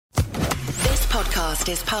podcast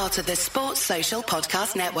is part of the Sports Social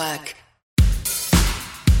Podcast Network.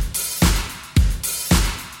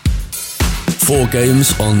 4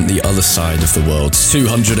 games on the other side of the world.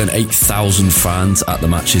 208,000 fans at the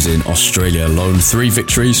matches in Australia alone. 3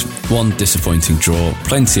 victories, 1 disappointing draw,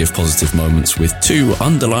 plenty of positive moments with 2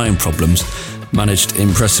 underlying problems managed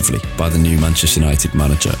impressively by the new Manchester United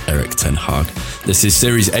manager, Erik ten Hag. This is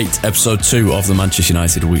Series 8, Episode 2 of the Manchester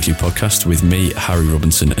United Weekly Podcast with me, Harry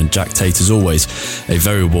Robinson, and Jack Tate. As always, a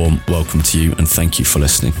very warm welcome to you and thank you for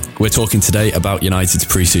listening. We're talking today about United's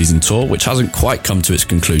pre-season tour, which hasn't quite come to its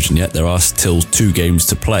conclusion yet. There are still 2 games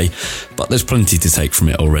to play, but there's plenty to take from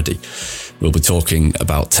it already. We'll be talking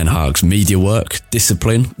about Ten Hag's media work,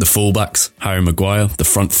 discipline, the fullbacks, Harry Maguire, the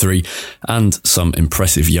front 3, and some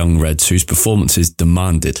impressive young Reds whose performances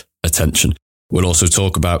demanded attention. We'll also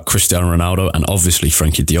talk about Cristiano Ronaldo and obviously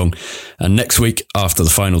Frenkie de Jong. And next week, after the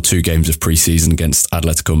final 2 games of pre-season against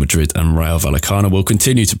Atletico Madrid and Rayo Vallecano, we'll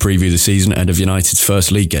continue to preview the season ahead of United's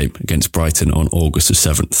first league game against Brighton on August the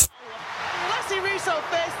 7th.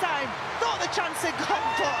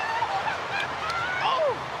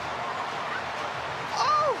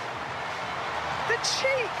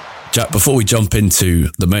 Jack, before we jump into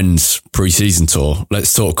the men's pre-season tour,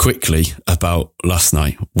 let's talk quickly about last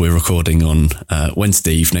night. We're recording on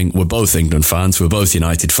Wednesday evening. We're both England fans. We're both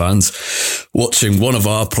United fans. Watching one of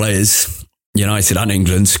our players, United and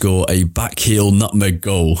England, score a back-heel nutmeg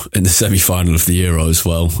goal in the semi-final of the Euros as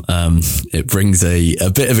well. It brings a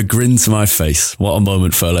bit of a grin to my face. What a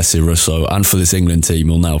moment for Alessio Russo and for this England team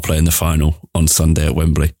who'll now play in the final on Sunday at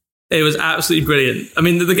Wembley. It was absolutely brilliant. I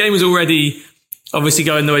mean, the game was already obviously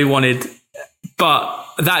going the way he wanted, but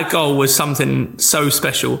that goal was something so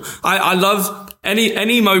special. I love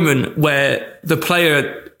any moment where the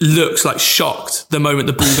player looks like shocked the moment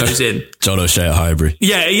the ball goes in. John O'Shea at Highbury.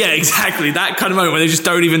 Yeah, exactly. That kind of moment where they just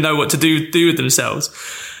don't even know what to do with themselves.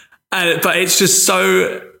 But it's just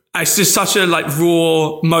such a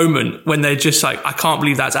raw moment when they're just like, I can't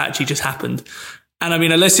believe that's actually just happened. And I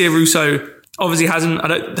mean, Alessio Russo obviously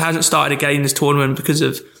hasn't started again this tournament because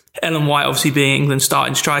of Ellen White obviously being England's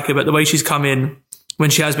starting striker, but the way she's come in when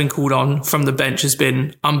she has been called on from the bench has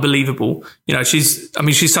been unbelievable. You know, she's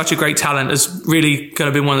such a great talent, has really kind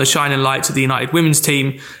of been one of the shining lights of the United women's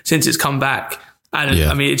team since it's come back. And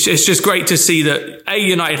yeah. I mean, it's just great to see that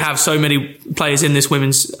United have so many players in this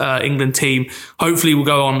women's England team. Hopefully we'll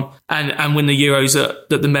go on and win the Euros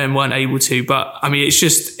that the men weren't able to. But I mean, it's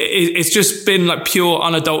just been like pure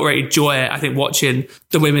unadulterated joy, I think, watching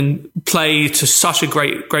the women play to such a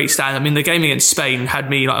great stand. I mean, the game against Spain had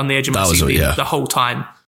me on the edge of my seat the whole time.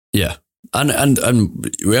 Yeah. And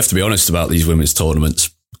we have to be honest about these women's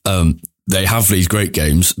tournaments. They have these great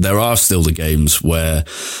games. There are still the games where,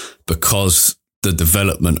 because the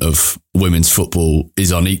development of women's football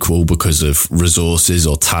is unequal because of resources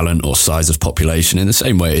or talent or size of population in the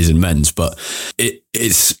same way it is in men's, but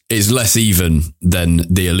it's less even than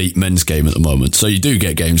the elite men's game at the moment. So you do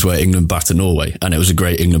get games where England batter Norway and it was a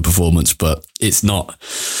great England performance, but it's not,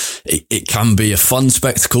 it can be a fun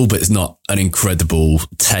spectacle, but it's not an incredible,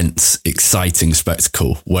 tense, exciting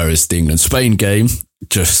spectacle. Whereas the England-Spain game,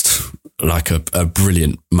 just like a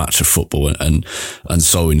brilliant match of football and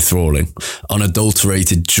so enthralling,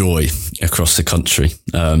 unadulterated joy across the country.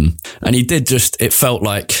 And he did it felt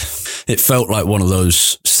like one of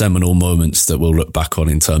those seminal moments that we'll look back on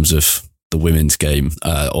in terms of the women's game,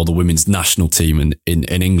 or the women's national team in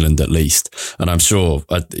England at least. And I'm sure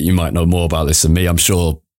you might know more about this than me. I'm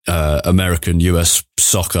sure American US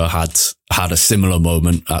soccer had a similar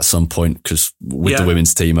moment at some point, because with the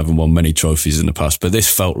women's team having won many trophies in the past. But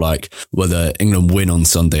this felt like, whether England win on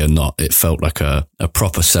Sunday or not, it felt like a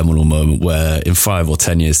proper seminal moment where in 5 or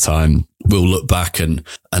 10 years' time, we'll look back and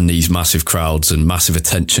these massive crowds and massive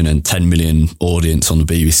attention and 10 million audience on the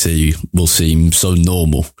BBC will seem so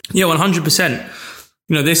normal. Yeah, 100%.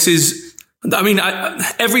 You know, this is, I mean,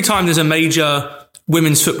 every time there's a major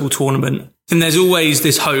women's football tournament, then there's always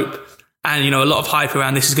this hope and, you know, a lot of hype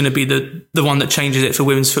around this is going to be the one that changes it for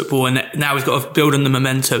women's football. And now we've got to build on the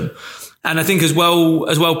momentum. And I think as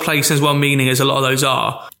well placed, as well meaning as a lot of those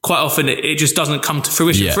are, quite often it just doesn't come to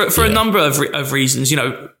fruition for a number of reasons. You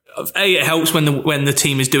know, it helps when the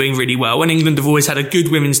team is doing really well. And England have always had a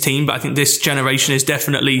good women's team, but I think this generation has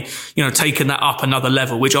definitely, you know, taken that up another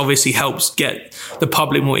level, which obviously helps get the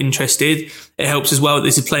public more interested. It helps as well that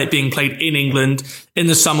this is being played in England in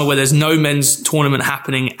the summer where there's no men's tournament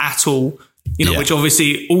happening at all, you know, which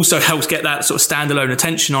obviously also helps get that sort of standalone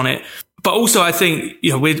attention on it. But also I think,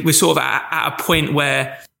 you know, we're sort of at a point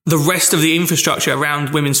where the rest of the infrastructure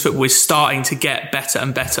around women's football is starting to get better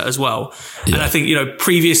and better as well. Yeah. And I think,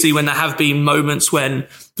 previously when there have been moments when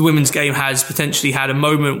the women's game has potentially had a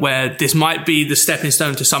moment where this might be the stepping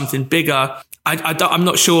stone to something bigger, I'm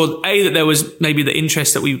not sure, that there was maybe the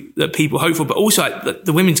interest that people hoped for, but also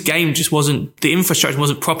the women's game just the infrastructure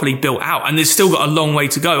wasn't properly built out. And there's still got a long way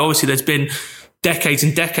to go. Obviously, there's been decades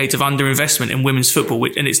and decades of underinvestment in women's football,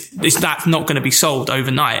 and that's not going to be solved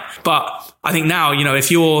overnight. But I think now,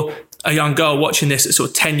 if you're a young girl watching this at sort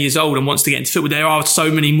of 10 years old and wants to get into football, there are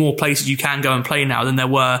so many more places you can go and play now than there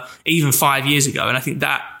were even 5 years ago. And I think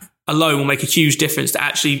that alone will make a huge difference to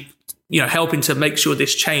actually, helping to make sure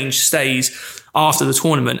this change stays after the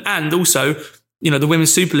tournament. And also, the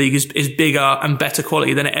Women's Super League is bigger and better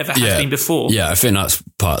quality than it ever has been before. Yeah, I think that's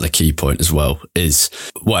part of the key point as well, is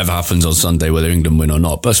whatever happens on Sunday, whether England win or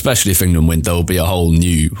not, but especially if England win, there'll be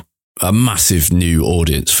a massive new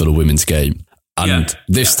audience for the women's game. And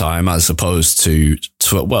this time, as opposed to,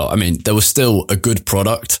 there was still a good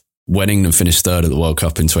product when England finished third at the World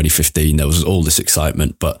Cup in 2015. There was all this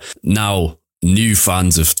excitement, but now new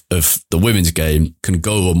fans of the women's game can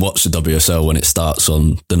go and watch the WSL when it starts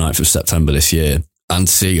on the 9th of September this year and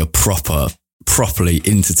see a properly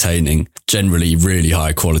entertaining, generally really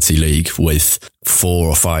high quality league with 4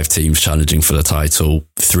 or 5 teams challenging for the title,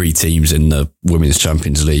 3 teams in the Women's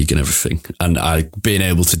Champions League and everything. And being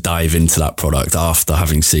able to dive into that product after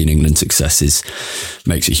having seen England's successes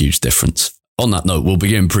makes a huge difference. On that note, we'll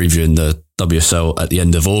begin previewing the WSL at the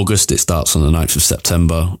end of August. It starts on the 9th of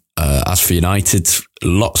September. As for United,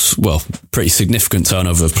 pretty significant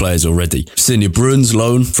turnover of players already. Sinja Bruin's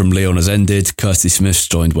loan from Lyon has ended. Kirsty Smith's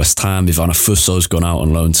joined West Ham. Ivana Fusso's gone out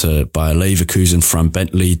on loan to Bayer Leverkusen. Fran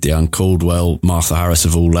Bentley, Diane Caldwell, Martha Harris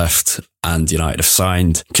have all left. And United have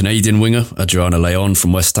signed Canadian winger Adriana Leon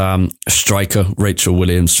from West Ham, striker Rachel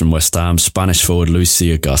Williams from West Ham, Spanish forward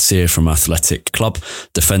Lucia Garcia from Athletic Club,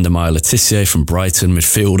 defender Maya Letitia from Brighton,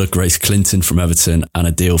 midfielder Grace Clinton from Everton, and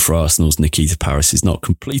a deal for Arsenal's Nikita Paris is not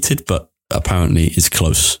completed, but apparently is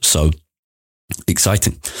close. So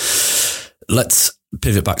exciting. Let's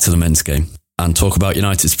pivot back to the men's game and talk about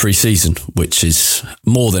United's pre-season, which is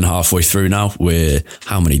more than halfway through now. We're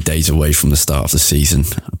how many days away from the start of the season?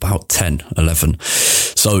 About 10, 11.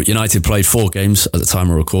 So United played 4 games at the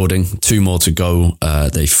time of recording, 2 more to go.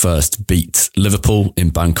 They first beat Liverpool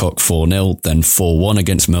in Bangkok 4-0, then 4-1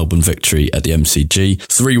 against Melbourne Victory at the MCG,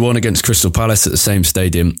 3-1 against Crystal Palace at the same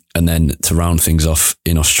stadium, and then to round things off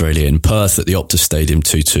in Australia in Perth at the Optus Stadium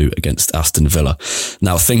 2-2 against Aston Villa.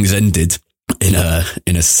 Now things ended in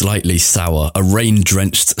a slightly sour, a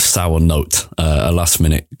rain-drenched sour note. A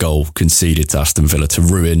last-minute goal conceded to Aston Villa to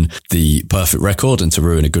ruin the perfect record and to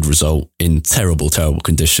ruin a good result in terrible, terrible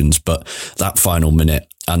conditions. But that final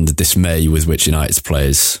minute and the dismay with which United's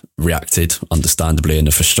players reacted, understandably, and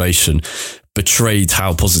the frustration betrayed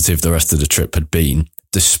how positive the rest of the trip had been,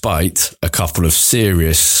 despite a couple of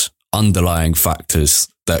serious underlying factors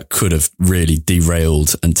that could have really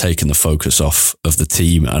derailed and taken the focus off of the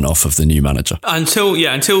team and off of the new manager. Until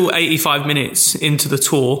 85 minutes into the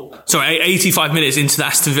tour, 85 minutes into the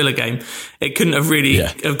Aston Villa game, it couldn't have really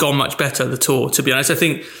have gone much better, the tour, to be honest. I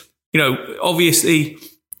think, obviously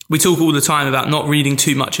we talk all the time about not reading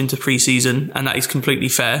too much into pre-season, and that is completely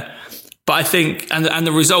fair. But I think, and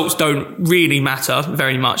the results don't really matter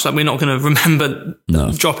very much. Like, we're not going to remember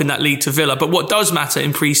dropping that lead to Villa. But what does matter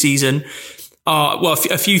in pre-season are,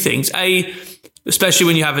 a few things. Especially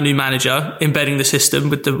when you have a new manager embedding the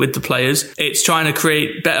system with the players, it's trying to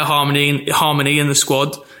create better harmony in the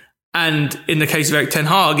squad. And in the case of Erik ten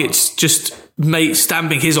Hag, it's just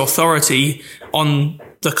stamping his authority on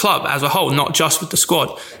the club as a whole, not just with the squad.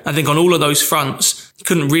 I think on all of those fronts, you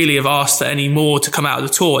couldn't really have asked for any more to come out of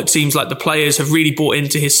the tour. It seems like the players have really bought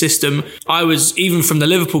into his system. I was, even from the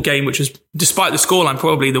Liverpool game, which was, despite the scoreline,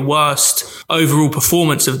 probably the worst overall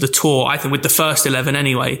performance of the tour, I think, with the first 11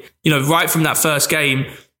 anyway. Right from that first game,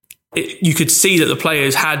 you could see that the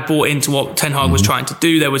players had bought into what Ten Hag was trying to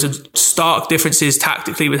do. There was stark differences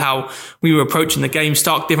tactically with how we were approaching the game,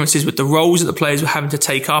 stark differences with the roles that the players were having to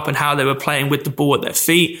take up and how they were playing with the ball at their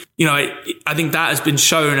feet. I think that has been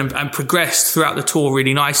shown and progressed throughout the tour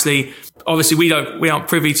really nicely. Obviously, we aren't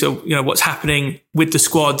privy to what's happening with the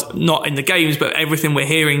squad, not in the games, but everything we're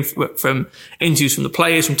hearing from interviews from the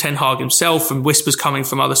players, from Ten Hag himself, from whispers coming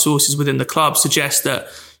from other sources within the club suggests that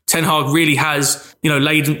Ten Hag really has,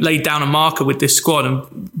 laid down a marker with this squad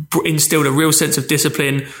and instilled a real sense of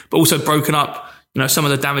discipline, but also broken up, some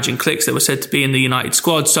of the damaging cliques that were said to be in the United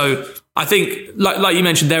squad. So I think, like you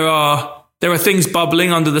mentioned, there are things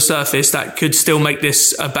bubbling under the surface that could still make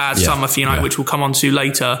this a bad summer for United, which we'll come on to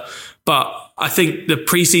later. But I think the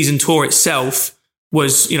pre-season tour itself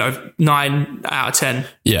was, 9 out of 10.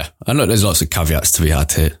 Yeah. And look, there's lots of caveats to be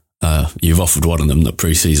had here. You've offered one of them that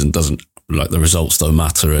pre-season doesn't, like, the results don't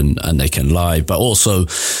matter and they can lie. But also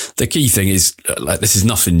the key thing is, like, this is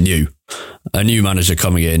nothing new. A new manager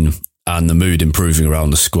coming in and the mood improving around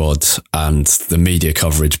the squad and the media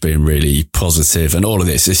coverage being really positive and all of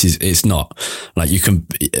this. It's not like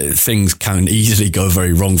things can easily go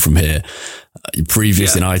very wrong from here.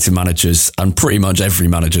 Previous United managers and pretty much every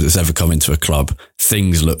manager that's ever come into a club,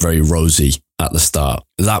 things look very rosy at the start.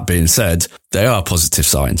 That being said, there are positive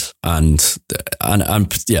signs and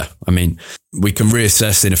yeah, I mean, we can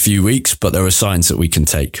reassess in a few weeks, but there are signs that we can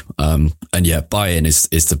take. And yeah, buy-in is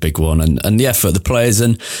the big one and the effort of the players.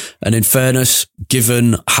 And in fairness,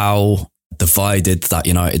 given how divided that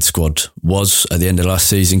United squad was at the end of last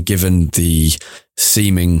season, given the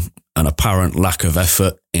seeming and apparent lack of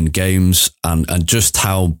effort in games and just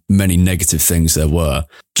how many negative things there were,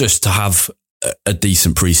 just to have a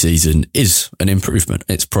decent pre-season is an improvement.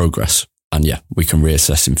 It's progress. And yeah, we can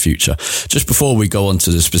reassess in future. Just before we go on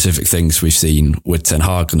to the specific things we've seen with Ten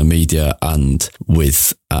Hag and the media and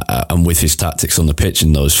with his tactics on the pitch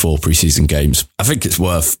in those 4 pre-season games, I think it's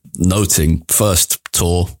worth noting first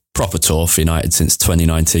proper tour for United since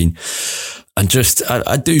 2019. And just,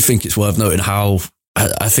 I do think it's worth noting how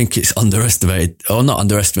I think it's underestimated, or not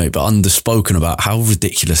underestimated, but underspoken about how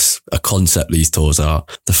ridiculous a concept these tours are.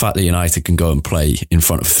 The fact that United can go and play in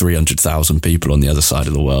front of 300,000 people on the other side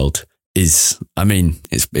of the world is, I mean,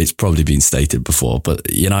 it's probably been stated before, but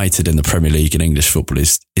United in the Premier League and English football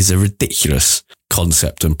is a ridiculous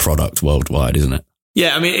concept and product worldwide, isn't it?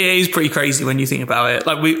 Yeah, I mean, it is pretty crazy when you think about it.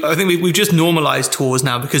 Like, I think we've just normalised tours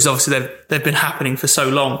now because obviously they've been happening for so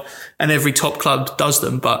long, and every top club does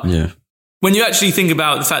them. But yeah, when you actually think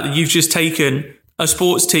about the fact that you've just taken a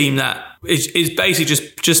sports team that is basically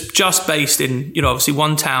just based in, obviously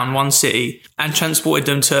one town, one city, and transported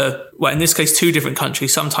them to, well, in this case, 2 different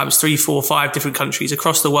countries, sometimes 3, 4, 5 different countries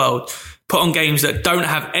across the world, put on games that don't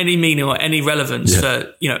have any meaning or any relevance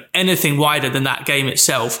for, anything wider than that game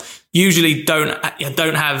itself, usually don't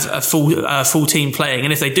have a full team playing.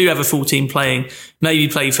 And if they do have a full team playing, maybe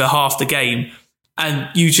play for half the game. And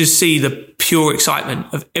you just see the pure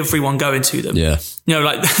excitement of everyone going to them. Yeah.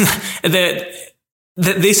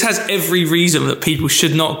 This has every reason that people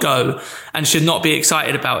should not go and should not be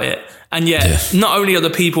excited about it. And yet, not only are the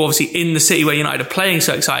people obviously in the city where United are playing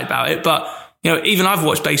so excited about it, but even I've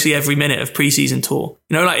watched basically every minute of pre-season tour.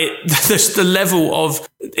 The level of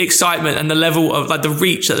excitement and the level of like the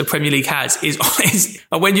reach that the Premier League has is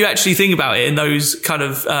when you actually think about it in those kind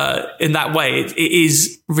of in that way, it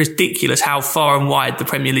is ridiculous how far and wide the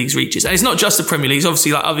Premier League's reach is. And it's not just the Premier League; it's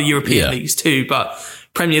obviously like other European leagues too, but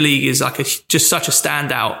Premier League is like just such a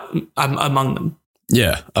standout among them.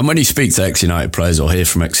 Yeah. And when you speak to ex-United players or hear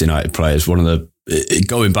from ex-United players, one of the,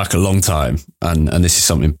 going back a long time, and this is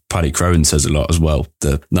something Paddy Crone says a lot as well,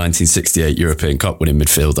 the 1968 European Cup winning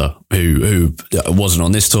midfielder who wasn't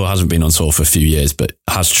on this tour, hasn't been on tour for a few years, but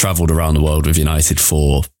has travelled around the world with United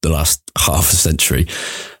for the last half a century.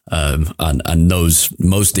 And knows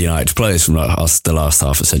most of the United players from the last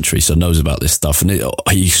half a century, so knows about this stuff. And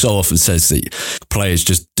he so often says that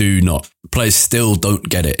players still don't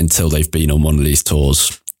get it until they've been on one of these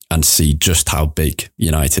tours and see just how big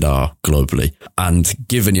United are globally. And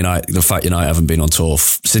given the fact United haven't been on tour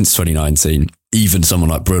since 2019, even someone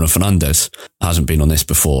like Bruno Fernandes hasn't been on this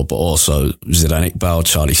before, but also Zidane Iqbal,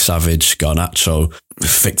 Charlie Savage, Garnacho,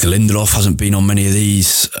 Victor Lindelof hasn't been on many of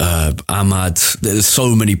these, Ahmad. There's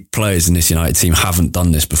so many players in this United team haven't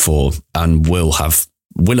done this before and will have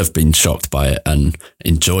been shocked by it and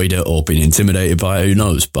enjoyed it or been intimidated by it, who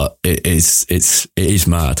knows, but it is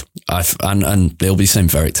mad. And they'll be saying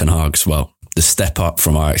for Erik ten Hag as well. The step up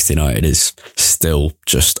from Ajax to United is still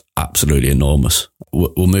just absolutely enormous.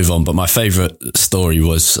 We'll move on, but my favourite story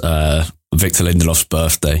was Victor Lindelof's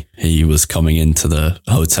birthday. He was coming into the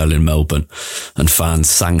hotel in Melbourne and fans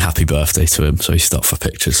sang happy birthday to him, so he stopped for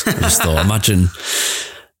pictures. I just thought, imagine,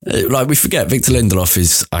 like, we forget Victor Lindelof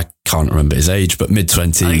is, I can't remember his age, but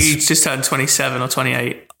mid-20s. I think he's just turned 27 or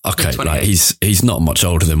 28. Okay, like he's not much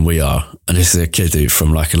older than we are, and this is a kid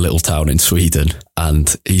from like a little town in Sweden,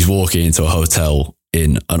 and he's walking into a hotel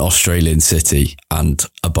in an Australian city, and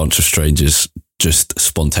a bunch of strangers just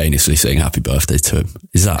spontaneously saying happy birthday to him.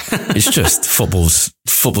 It's just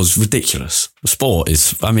football's ridiculous. Sport is,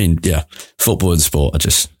 football and sport are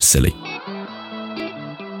just silly.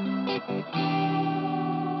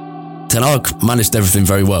 Ten Hag managed everything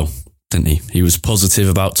very well, didn't he? He was positive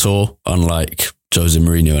about tour, unlike Jose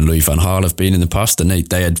Mourinho and Louis van Gaal have been in the past, and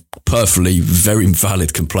they had perfectly very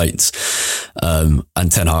valid complaints. And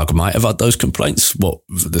Ten Hag might have had those complaints. What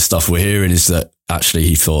the stuff we're hearing is that actually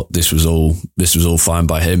he thought this was all fine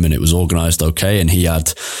by him and it was organised okay, and he had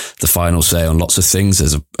the final say on lots of things.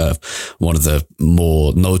 There's one of the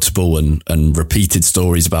more notable and repeated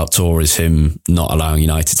stories about Tor is him not allowing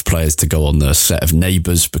United's players to go on the set of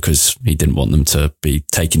Neighbours because he didn't want them to be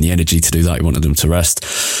taking the energy to do that. He wanted them to rest.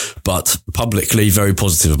 But publicly, very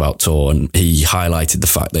positive about Tor, and he highlighted the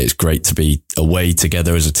fact that it's great to be away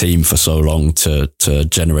together as a team for so long to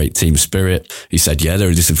generate team spirit. He said, yeah, there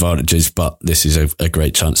are disadvantages, but this is a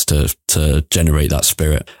great chance to generate that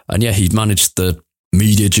spirit. And yeah, he managed the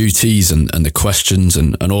media duties and the questions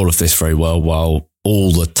and all of this very well, while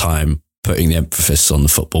all the time putting the emphasis on the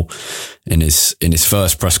football. In his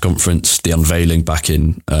first press conference, the unveiling back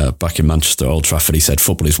in Manchester, Old Trafford, he said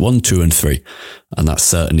football is 1, 2 and 3. And that's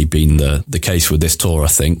certainly been the case with this tour, I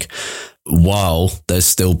think. While there's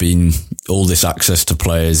still been all this access to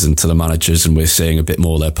players and to the managers, and we're seeing a bit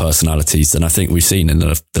more of their personalities than I think we've seen in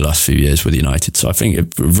the last few years with United. So I think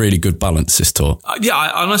a really good balance, this tour. I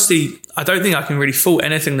don't think I can really fault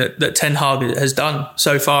anything that Ten Hag has done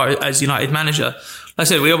so far as United manager. Like I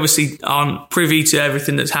said, we obviously aren't privy to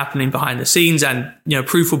everything that's happening behind the scenes, and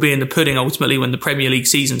proof will be in the pudding ultimately when the Premier League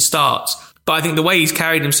season starts. But I think the way he's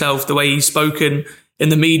carried himself, the way he's spoken in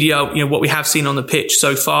the media, what we have seen on the pitch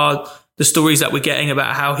so far, the stories that we're getting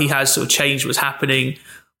about how he has sort of changed what's happening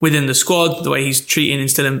within the squad, the way he's treating,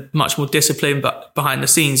 instilling much more discipline, but behind the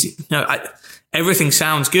scenes, everything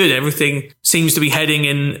sounds good. Everything seems to be heading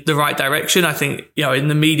in the right direction. I think, in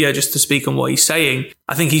the media, just to speak on what he's saying,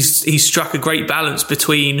 I think he's struck a great balance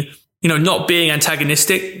between, not being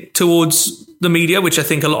antagonistic towards the media, which I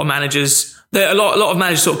think a lot of managers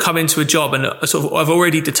sort of come into a job and sort of have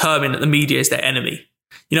already determined that the media is their enemy.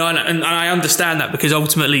 And I understand that, because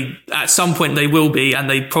ultimately at some point they will be, and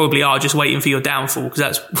they probably are just waiting for your downfall, because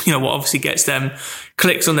that's, what obviously gets them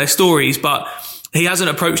clicks on their stories. But he hasn't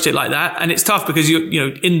approached it like that. And it's tough because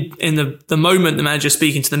in the moment the manager's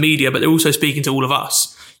speaking to the media, but they're also speaking to all of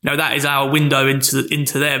us. That is our window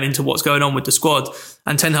into what's going on with the squad.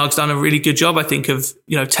 And Ten Hag's done a really good job, I think, of,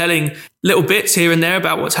 telling little bits here and there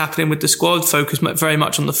about what's happening with the squad, focus very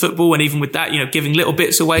much on the football. And even with that, giving little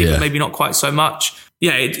bits away, but maybe not quite so much.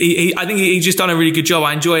 Yeah, I think he's just done a really good job.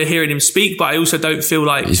 I enjoy hearing him speak, but I also don't feel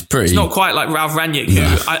like it's not quite like Ralf Rangnick, who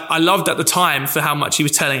I loved at the time for how much he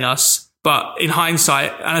was telling us. But in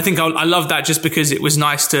hindsight, and I think I love that just because it was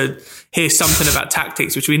nice to hear something about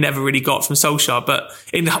tactics, which we never really got from Solskjaer. But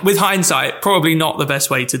with hindsight, probably not the best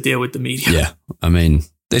way to deal with the media. Yeah, I mean,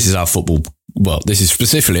 this is how football. Well, this is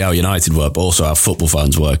specifically how United work, but also how football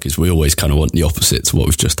fans work. Is we always kind of want the opposite to what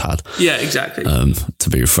we've just had. Yeah, exactly. To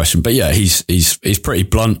be refreshing, but yeah, he's pretty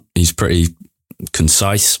blunt. He's pretty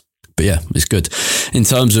concise. But yeah, it's good. In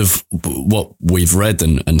terms of what we've read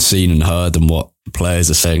and seen and heard, and what players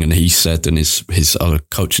are saying, and he said, and his other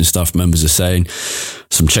coaching staff members are saying,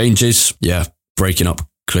 some changes. Yeah, breaking up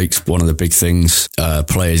cliques, one of the big things.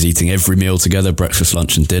 Players eating every meal together, breakfast,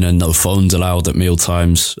 lunch and dinner. No phones allowed at meal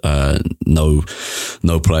times. No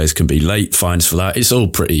players can be late. Fines for that. It's all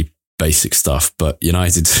pretty basic stuff. But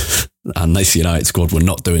United and this United squad were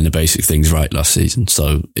not doing the basic things right last season,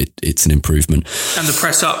 so it's an improvement. And the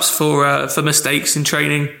press ups for mistakes in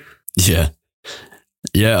training. Yeah,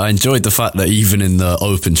 I enjoyed the fact that even in the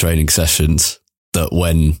open training sessions, that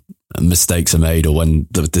when mistakes are made or when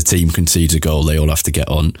the team concedes a goal, they all have to get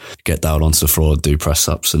down onto the floor and do press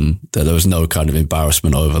ups, and there was no kind of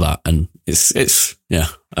embarrassment over that. And it's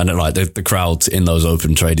and like the crowd in those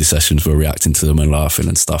open training sessions were reacting to them and laughing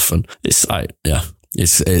and stuff, and it's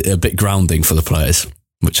a bit grounding for the players,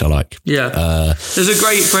 which I like.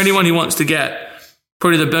 For anyone who wants to get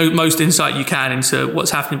probably the most insight you can into what's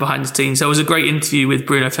happening behind the scenes, there was a great interview with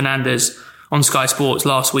Bruno Fernandes on Sky Sports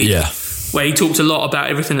last week, where he talked a lot about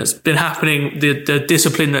everything that's been happening, the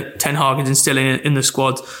discipline that Ten Hag is instilling in the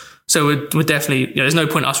squad. So we're definitely, there's no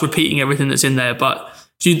point us repeating everything that's in there, but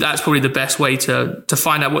that's probably the best way to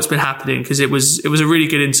find out what's been happening, because it was a really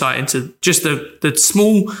good insight into just a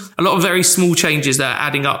lot of very small changes that are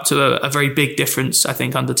adding up to a very big difference, I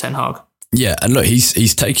think, under Ten Hag. Yeah, and look,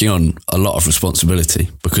 he's taking on a lot of responsibility,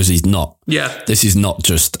 because he's not. Yeah, this is not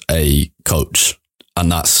just a coach, and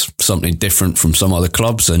that's something different from some other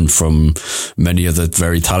clubs and from many other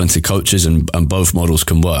very talented coaches, and both models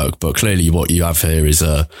can work. But clearly, what you have here is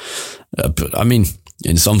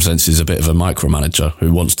in some senses, a bit of a micromanager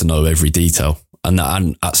who wants to know every detail. And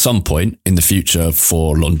at some point in the future,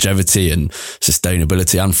 for longevity and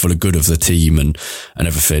sustainability and for the good of the team and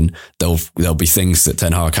everything, there'll be things that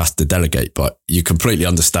Ten Hag has to delegate. But you completely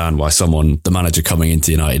understand why the manager coming into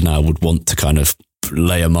United now, would want to kind of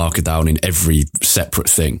lay a marker down in every separate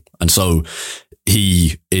thing. And so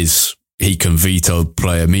he is he can veto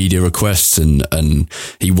player media requests, and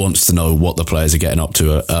he wants to know what the players are getting up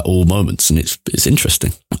to at all moments, and it's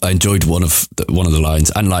interesting. I enjoyed one of the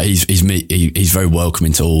lines, and like he's very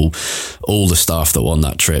welcoming to all the staff that were on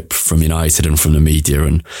that trip from United and from the media,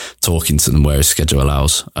 and talking to them where his schedule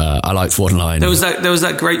allows. I liked one line. There was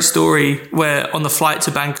that great story where on the flight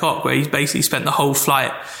to Bangkok, where he basically spent the whole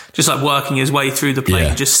flight just like working his way through the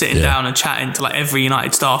plane, just sitting down and chatting to like every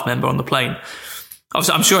United staff member on the plane.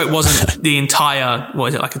 Obviously, I'm sure it wasn't the entire,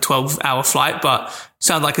 like a 12-hour flight, but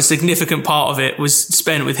sounded like a significant part of it was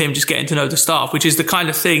spent with him just getting to know the staff, which is the kind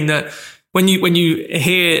of thing that when you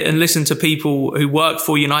hear and listen to people who work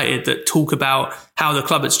for United that talk about how the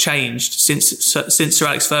club has changed since Sir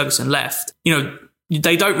Alex Ferguson left,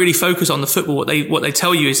 they don't really focus on the football. What they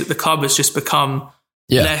tell you is that the club has just become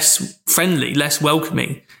less friendly, less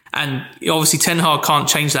welcoming. And obviously Ten Hag can't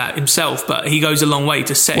change that himself, but he goes a long way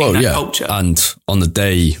to setting that culture. And on the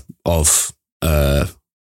day of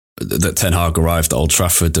that Ten Hag arrived at Old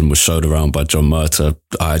Trafford and was showed around by John Murtagh,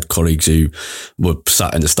 I had colleagues who were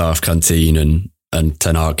sat in the staff canteen, and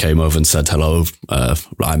Ten Hag came over and said, "Hello,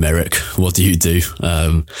 I'm Eric. What do you do?"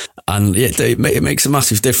 And it makes a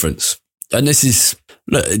massive difference. And this is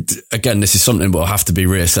something that will have to be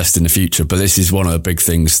reassessed in the future. But this is one of the big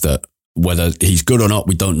things that, whether he's good or not,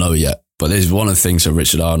 we don't know yet. But this is one of the things that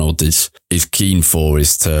Richard Arnold is keen for,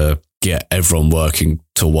 is to get everyone working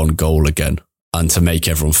to one goal again, and to make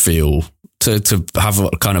everyone feel, to have a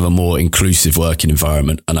kind of a more inclusive working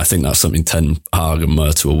environment. And I think that's something Ten Hag and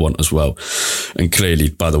Murtagh will want as well. And clearly,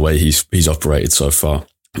 by the way he's operated so far,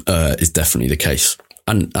 is definitely the case.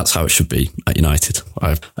 And that's how it should be at United.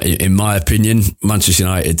 In my opinion, Manchester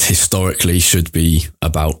United historically should be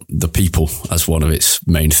about the people as one of its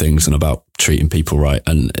main things, and about treating people right.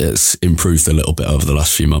 And it's improved a little bit over the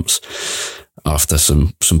last few months after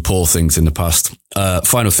some poor things in the past.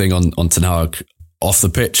 Final thing on Ten Hag. Off the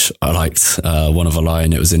pitch, I liked one of a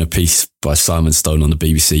line. It was in a piece by Simon Stone on the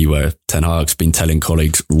BBC, where Ten Hag's been telling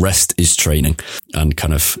colleagues rest is training, and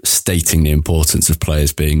kind of stating the importance of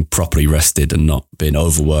players being properly rested and not being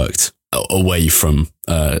overworked away from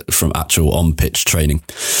actual on-pitch training.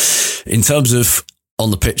 In terms of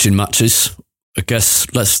on the pitch in matches, I guess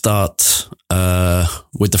let's start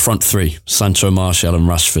with the front three: Sancho, Martial and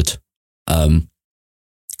Rashford.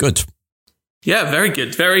 Good. Yeah, very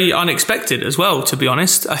good. Very unexpected as well, to be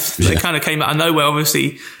honest. It kind of came out of nowhere.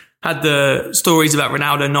 Obviously, had the stories about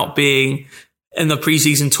Ronaldo not being in the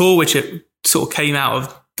pre-season tour, which it sort of came out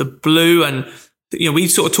of the blue. And, we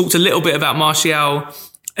sort of talked a little bit about Martial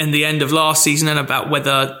in the end of last season, and about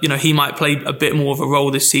whether, he might play a bit more of a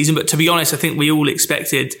role this season. But to be honest, I think we all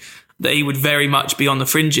expected that he would very much be on the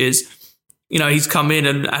fringes. He's come in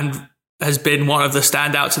and has been one of the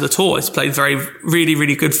standouts of the tour. He's played really,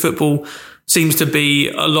 really good football. Seems to be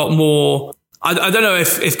a lot more, I don't know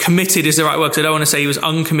if committed is the right word, because I don't want to say he was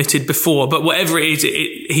uncommitted before, but whatever it is,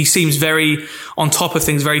 he seems very on top of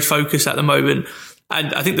things, very focused at the moment.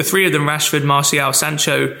 And I think the three of them, Rashford, Martial,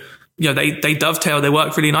 Sancho, they dovetail, they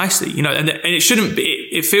work really nicely, and it shouldn't be,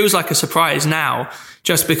 it feels like a surprise now,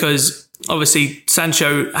 just because obviously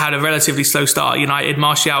Sancho had a relatively slow start at United.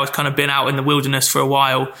 Martial has kind of been out in the wilderness for a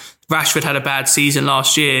while. Rashford had a bad season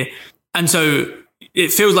last year. And so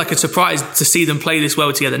it feels like a surprise to see them play this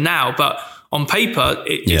well together now, but on paper,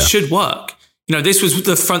 it should work. This was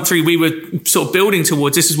the front three we were sort of building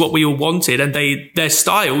towards. This is what we all wanted, and their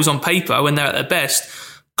styles on paper, when they're at their best,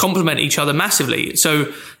 complement each other massively.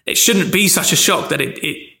 So it shouldn't be such a shock that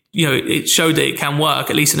it showed that it can work,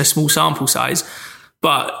 at least in a small sample size.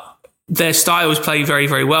 But their styles play very,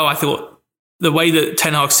 very well. I thought the way that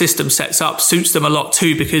Ten Hag's system sets up suits them a lot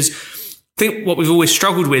too, because I think what we've always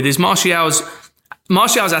struggled with is Martial's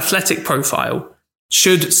athletic profile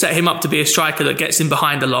should set him up to be a striker that gets in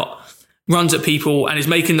behind a lot, runs at people, and is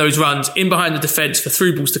making those runs in behind the defence for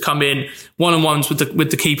through balls to come in, one-on-ones with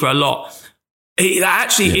the keeper a lot. That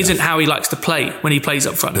actually isn't how he likes to play when he plays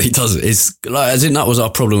up front. He doesn't. I think that was our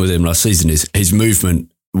problem with him last season, is his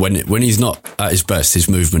movement, when he's not at his best, his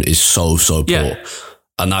movement is so poor. Yeah.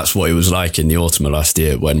 And that's what it was like in the autumn of last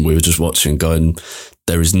year, when we were just watching going,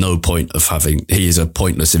 there is no point of he is a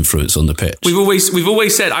pointless influence on the pitch. We've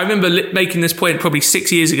always said, I remember making this point probably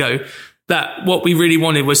 6 years ago, that what we really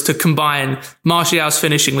wanted was to combine Martial's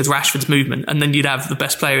finishing with Rashford's movement, and then you'd have the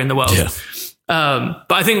best player in the world. Yeah.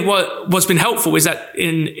 But I think what's been helpful is that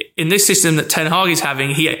in this system that Ten Hag is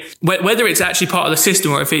having, whether it's actually part of the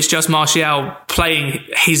system or if it's just Martial playing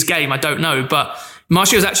his game, I don't know. But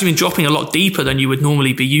Martial's actually been dropping a lot deeper than you would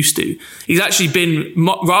normally be used to. He's actually been,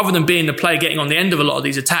 rather than being the player getting on the end of a lot of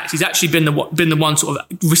these attacks, he's actually been the one sort of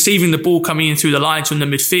receiving the ball coming in through the lines from the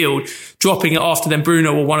midfield, dropping it after then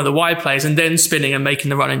Bruno or one of the wide players, and then spinning and making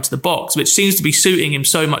the run into the box, which seems to be suiting him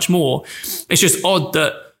so much more. It's just odd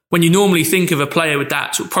that when you normally think of a player with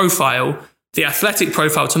that sort of profile, the athletic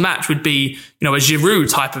profile to match would be, a Giroud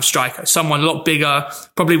type of striker, someone a lot bigger,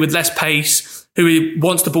 probably with less pace, who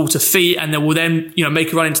wants the ball to feet and then will then,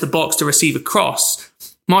 make a run into the box to receive a cross.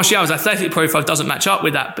 Martial's athletic profile doesn't match up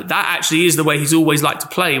with that, but that actually is the way he's always liked to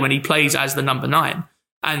play when he plays as the number 9.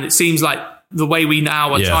 And it seems like the way we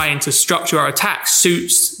now are trying to structure our attack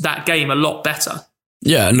suits that game a lot better.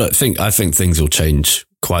 Yeah, and look, I think things will change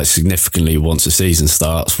quite significantly once the season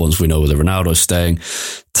starts, once we know whether Ronaldo's staying.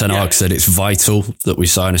 Ten Hag said it's vital that we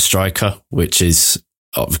sign a striker, which is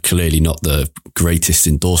clearly not the greatest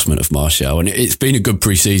endorsement of Martial. And it's been a good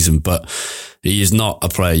pre-season, but he is not a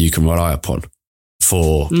player you can rely upon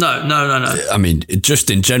for... No. I mean, just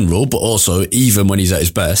in general, but also even when he's at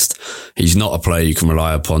his best, he's not a player you can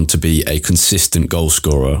rely upon to be a consistent goal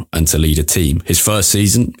scorer and to lead a team. His first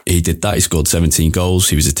season, he did that. He scored 17 goals.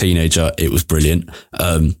 He was a teenager. It was brilliant.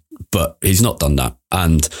 But he's not done that.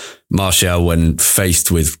 And Martial, when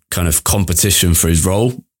faced with kind of competition for his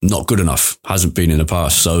role, not good enough, hasn't been in the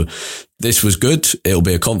past. So this was good. It'll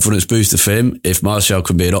be a confidence booster for him. If Martial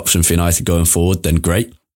can be an option for United going forward, then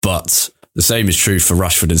great. But the same is true for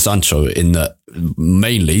Rashford and Sancho in that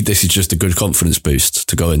mainly this is just a good confidence boost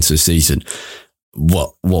to go into the season.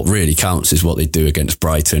 What really counts is what they do against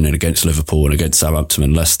Brighton and against Liverpool and against Southampton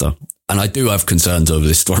and Leicester. And I do have concerns over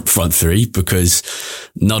this front three because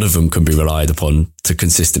none of them can be relied upon to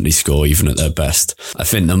consistently score even at their best. I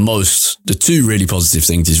think the two really positive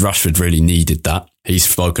things is Rashford really needed that. He's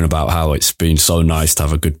spoken about how it's been so nice to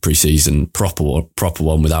have a good pre-season, proper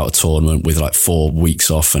one without a tournament with like 4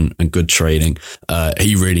 weeks off and good training.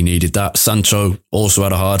 He really needed that. Sancho also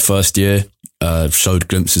had a hard first year, showed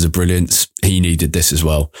glimpses of brilliance. He needed this as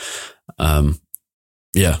well.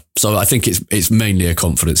 So I think it's mainly a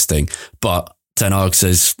confidence thing. But Ten Hag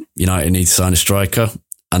says United need to sign a striker,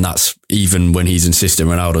 and that's even when he's insisting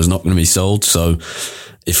Ronaldo's not going to be sold. So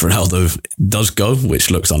if Ronaldo does go,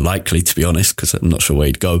 which looks unlikely to be honest, because I'm not sure where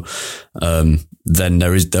he'd go, then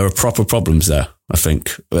there are proper problems there, I think,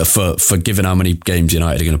 for given how many games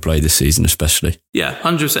United are going to play this season, especially. Yeah,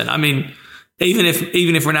 100%. I mean, even if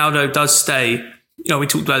Ronaldo does stay, we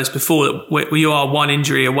talked about this before, that we are one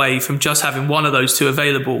injury away from just having one of those two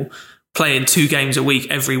available, playing 2 games a week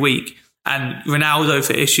every week. And Ronaldo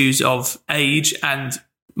for issues of age and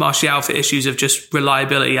Martial for issues of just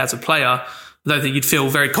reliability as a player. I don't think you'd feel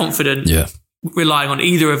very confident relying on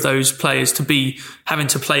either of those players to be having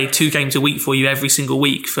to play 2 games a week for you every single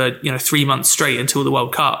week for 3 months straight until the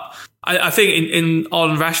World Cup. I think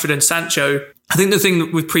on Rashford and Sancho, I think the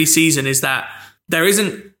thing with pre-season is that there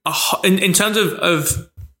isn't in terms of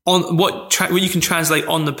on what you can translate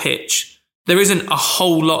on the pitch, there isn't a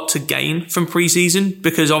whole lot to gain from pre-season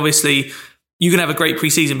because obviously you can have a great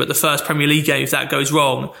pre-season, but the first Premier League game, if that goes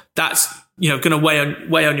wrong, that's going to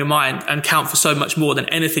weigh on your mind and count for so much more than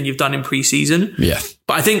anything you've done in pre-season. Yeah.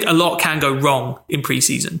 But I think a lot can go wrong in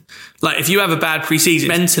pre-season. Like if you have a bad pre-season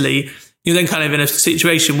mentally, you're then kind of in a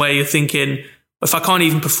situation where you're thinking, if I can't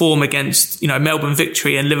even perform against, Melbourne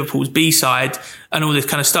Victory and Liverpool's B-side and all this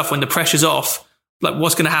kind of stuff when the pressure's off, like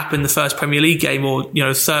what's going to happen the first Premier League game or,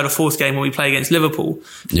 third or fourth game when we play against Liverpool?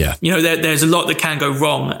 Yeah. There's a lot that can go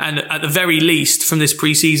wrong. And at the very least from this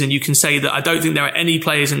pre-season, you can say that I don't think there are any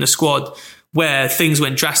players in the squad where things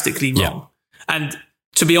went drastically wrong. Yeah. And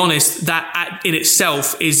to be honest, that in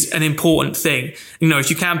itself is an important thing. If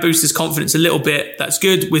you can boost his confidence a little bit, that's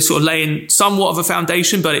good. We're sort of laying somewhat of a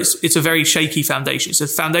foundation, but it's a very shaky foundation. It's a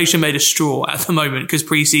foundation made of straw at the moment because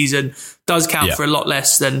pre-season does count for a lot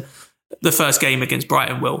less than the first game against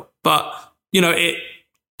Brighton will. But,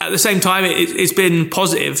 at the same time, it's been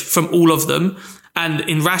positive from all of them. And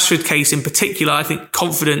in Rashford's case in particular, I think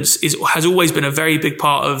confidence has always been a very big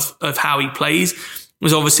part of how he plays.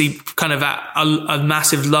 Was obviously kind of at a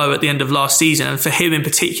massive low at the end of last season. And for him in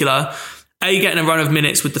particular, getting a run of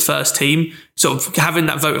minutes with the first team, sort of having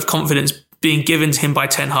that vote of confidence being given to him by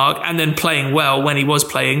Ten Hag and then playing well when he was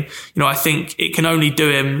playing, I think it can only do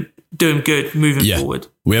him good moving forward.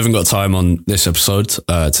 We haven't got time on this episode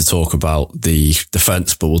to talk about the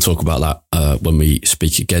defence, but we'll talk about that when we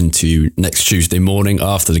speak again to you next Tuesday morning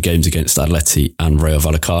after the games against Atleti and Rayo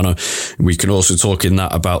Vallecano. We can also talk in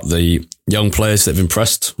that about the young players that have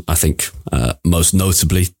impressed. I think most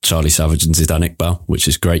notably Charlie Savage and Zidane Iqbal, which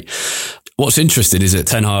is great. What's interesting is that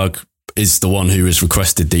Ten Hag is the one who has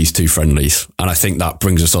requested these two friendlies. And I think that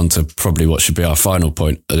brings us on to probably what should be our final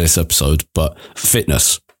point of this episode. But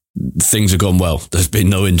fitness, things have gone well. There's been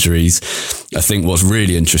no injuries. I think what's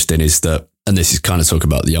really interesting is that, and this is kind of talking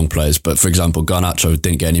about the young players, but for example, Garnacho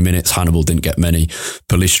didn't get any minutes. Hannibal didn't get many.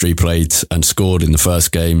 Pellistri played and scored in the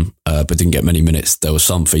first game, but didn't get many minutes. There was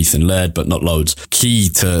some for Ethan Laird, but not loads. Key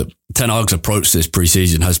to Ten Hag's approach this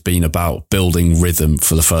pre-season has been about building rhythm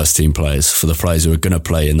for the first team players, for the players who are going to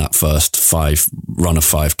play in that first run of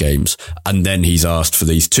 5 games. And then he's asked for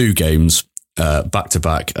these 2 games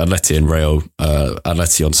back-to-back, Atleti and Rayo,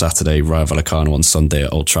 Atleti on Saturday, Rayo Vallecano on Sunday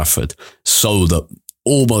at Old Trafford, so that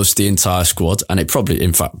almost the entire squad, and probably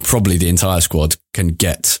the entire squad, can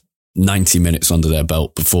get 90 minutes under their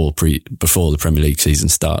belt before the Premier League season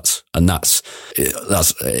starts. And that's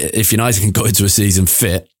if United can go into a season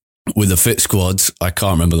fit with a fit squad, I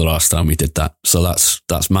can't remember the last time we did that. So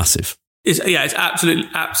that's massive. It's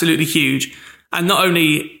absolutely huge. And not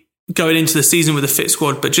only going into the season with a fit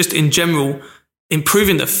squad, but just in general,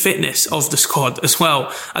 improving the fitness of the squad as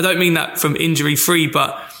well. I don't mean that from injury free,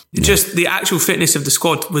 but just the actual fitness of the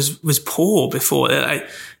squad was poor before.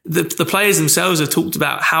 The players themselves have talked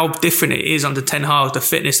about how different it is under Ten Hag, the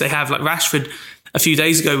fitness they have. Like Rashford a few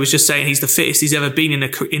days ago was just saying he's the fittest he's ever been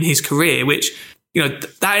in his career, which, you know,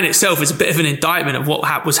 that in itself is a bit of an indictment of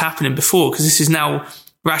what was happening before, because this is now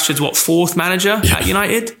Rashford's 4th manager at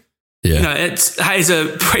United. Yeah. You know, that is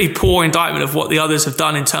a pretty poor indictment of what the others have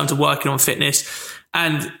done in terms of working on fitness.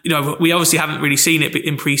 And, you know, we obviously haven't really seen it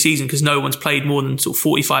in pre-season because no one's played more than sort of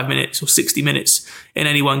 45 minutes or 60 minutes in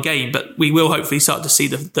any one game. But we will hopefully start to see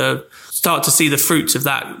the fruits of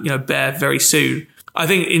that, you know, bear very soon. I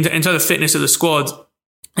think in terms of fitness of the squad,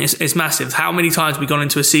 it's massive. How many times have we gone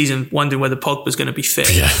into a season wondering whether Pogba's going to be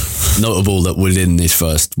fit? Yeah. Notable that within this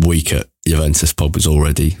first week at Juventus, Pogba's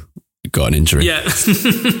already got an injury. Yeah.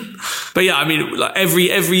 But yeah, I mean, like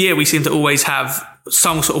every year we seem to always have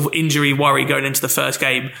some sort of injury worry going into the first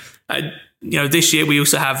game. You know, this year we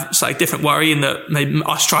also have slightly different worry in that maybe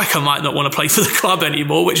our striker might not want to play for the club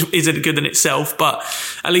anymore, which isn't good in itself. But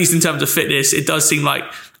at least in terms of fitness, it does seem like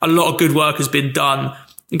a lot of good work has been done,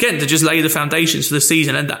 again, to just lay the foundations for the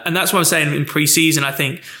season. And that's what I'm saying in pre-season. I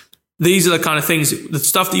think these are the kind of things, the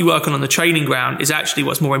stuff that you work on the training ground is actually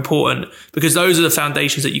what's more important, because those are the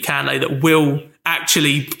foundations that you can lay that will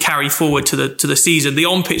actually carry forward to the season. The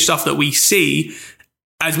on-pitch stuff that we see,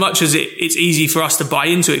 as much as it's easy for us to buy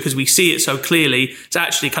into it because we see it so clearly, it's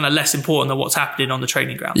actually kind of less important than what's happening on the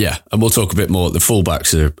training ground. Yeah, and we'll talk a bit more. The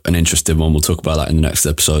fullbacks are an interesting one. We'll talk about that in the next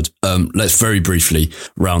episode. Let's very briefly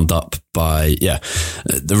round up by,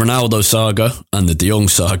 the Ronaldo saga and the De Jong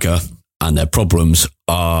saga, and their problems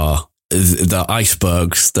are the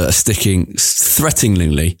icebergs that are sticking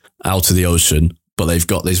threateningly out of the ocean, but they've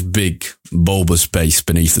got this big bulbous base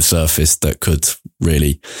beneath the surface that could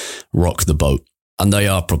really rock the boat. And they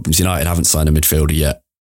are problems. United haven't signed a midfielder yet,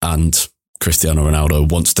 and Cristiano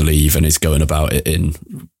Ronaldo wants to leave and is going about it in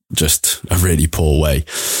just a really poor way.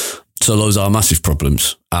 So those are massive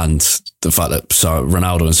problems. And the fact that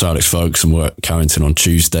Ronaldo and Sir Alex Ferguson were at Carrington on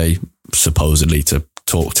Tuesday, supposedly to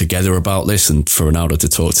talk together about this and for Ronaldo to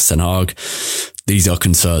talk to Ten Hag, these are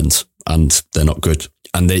concerns and they're not good.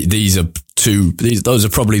 And those are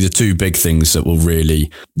probably the 2 big things that will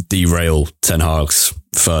really derail Ten Hag's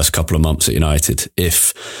first couple of months at United.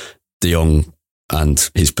 If De Jong and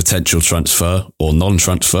his potential transfer or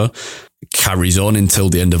non-transfer carries on until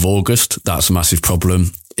the end of August, that's a massive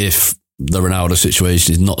problem. If the Ronaldo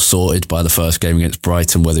situation is not sorted by the first game against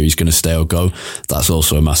Brighton, whether he's going to stay or go, that's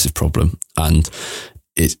also a massive problem. And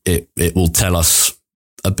it will tell us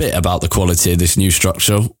a bit about the quality of this new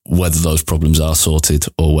structure, whether those problems are sorted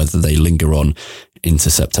or whether they linger on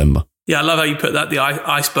into September. Yeah, I love how you put that, the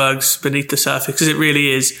icebergs beneath the surface, because it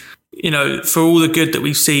really is, you know, for all the good that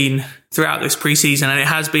we've seen throughout this preseason, and it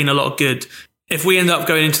has been a lot of good, if we end up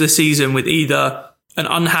going into the season with either an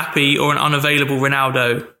unhappy or an unavailable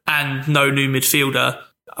Ronaldo and no new midfielder,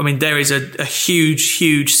 I mean, there is a huge,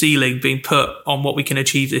 huge ceiling being put on what we can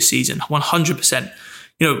achieve this season, 100%.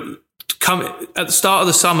 You know, at the start of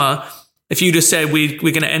the summer, if you just said we're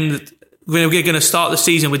going to start the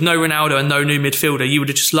season with no Ronaldo and no new midfielder, you would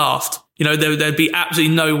have just laughed. You know, there'd be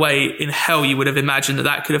absolutely no way in hell you would have imagined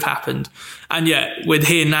that could have happened. And yet we're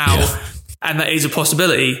here now, and that is a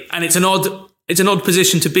possibility. And it's an odd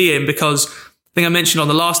position to be in, because I think I mentioned on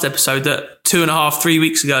the last episode that 2.5-3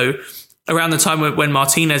 weeks ago, around the time when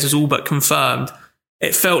Martinez was all but confirmed,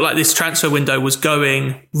 it felt like this transfer window was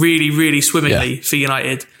going really, really swimmingly for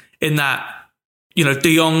United, in that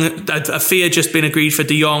De Jong, a fee had just been agreed for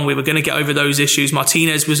De Jong. We were going to get over those issues.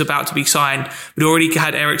 Martinez was about to be signed. We'd already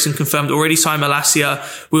had Eriksen confirmed, already signed Malacia.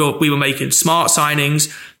 We were making smart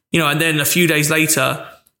signings, and then a few days later,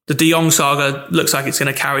 the De Jong saga looks like it's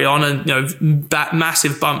going to carry on, and,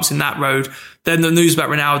 massive bumps in that road. Then the news about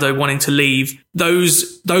Ronaldo wanting to leave.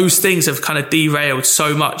 Those things have kind of derailed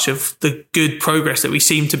so much of the good progress that we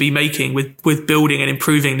seem to be making with building and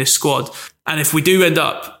improving this squad. And if we do end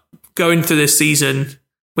up going through this season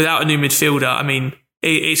without a new midfielder, I mean,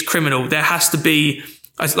 it's criminal. There has to be,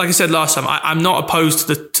 like I said last time, I'm not opposed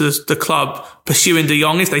to the club pursuing De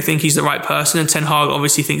Jong if they think he's the right person, and Ten Hag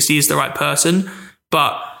obviously thinks he is the right person,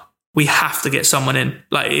 but we have to get someone in.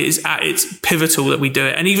 Like, it's pivotal that we do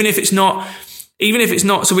it. And even if it's not,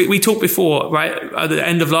 so we talked before, right, at the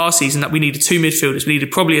end of last season, that we needed 2 midfielders. We needed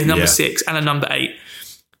probably a number 6 and a number 8.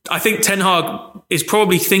 I think Ten Hag is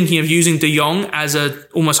probably thinking of using De Jong as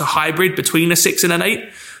almost a hybrid between a 6 and an 8.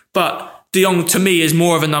 But De Jong, to me, is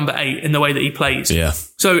more of a number 8 in the way that he plays. Yeah.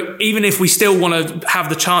 So even if we still want to have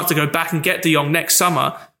the chance to go back and get De Jong next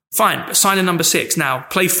summer, fine, but sign a number 6 now.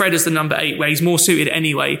 Play Fred as the number 8, where he's more suited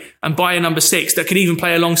anyway, and buy a number 6 that could even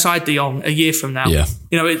play alongside De Jong a year from now. Yeah.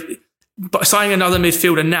 But signing another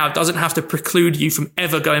midfielder now doesn't have to preclude you from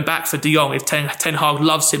ever going back for De Jong if Ten Hag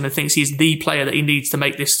loves him and thinks he's the player that he needs to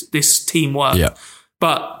make this team work. Yeah.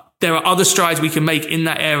 But there are other strides we can make in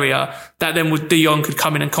that area that then De Jong could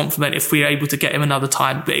come in and complement if we're able to get him another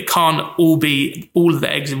time. But it can't all be all of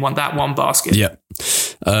the eggs in that one basket. Yeah.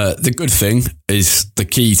 The good thing is the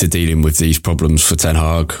key to dealing with these problems for Ten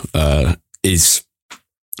Hag is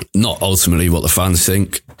not ultimately what the fans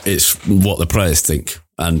think, it's what the players think.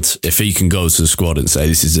 And if he can go to the squad and say,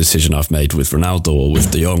 this is a decision I've made with Ronaldo or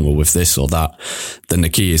with De Jong or with this or that, then the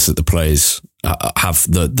key is that the players have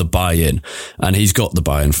the buy-in. And he's got the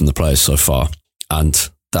buy-in from the players so far. And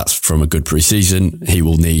that's from a good pre-season. He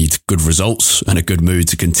will need good results and a good mood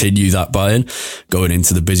to continue that buy-in going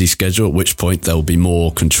into the busy schedule, at which point there will be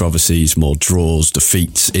more controversies, more draws,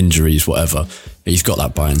 defeats, injuries, whatever. He's got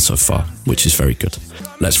that buy-in so far, which is very good.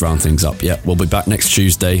 Let's round things up. Yeah, we'll be back next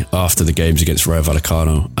Tuesday after the games against Rayo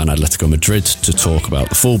Vallecano and Atletico Madrid to talk about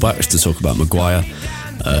the fullbacks, to talk about Maguire,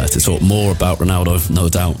 to talk more about Ronaldo, no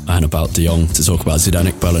doubt, and about De Jong, to talk about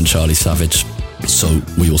Zidane Iqbal and Charlie Savage. So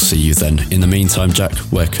we will see you then. In the meantime, Jack,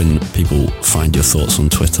 where can people find your thoughts on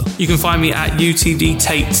Twitter? You can find me at UTD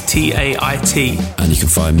Tate, Tait. And you can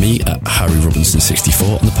find me at Harry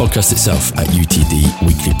Robinson64 and the podcast itself at UTD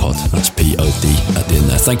Weekly Pod. That's POD at the end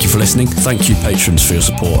there. Thank you for listening. Thank you, patrons, for your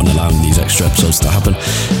support and allowing these extra episodes to happen.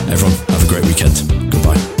 Everyone, have a great weekend.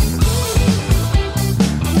 Goodbye.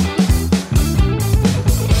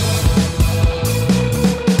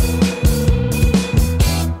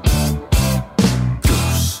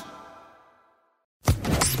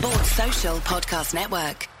 Podcast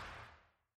Network.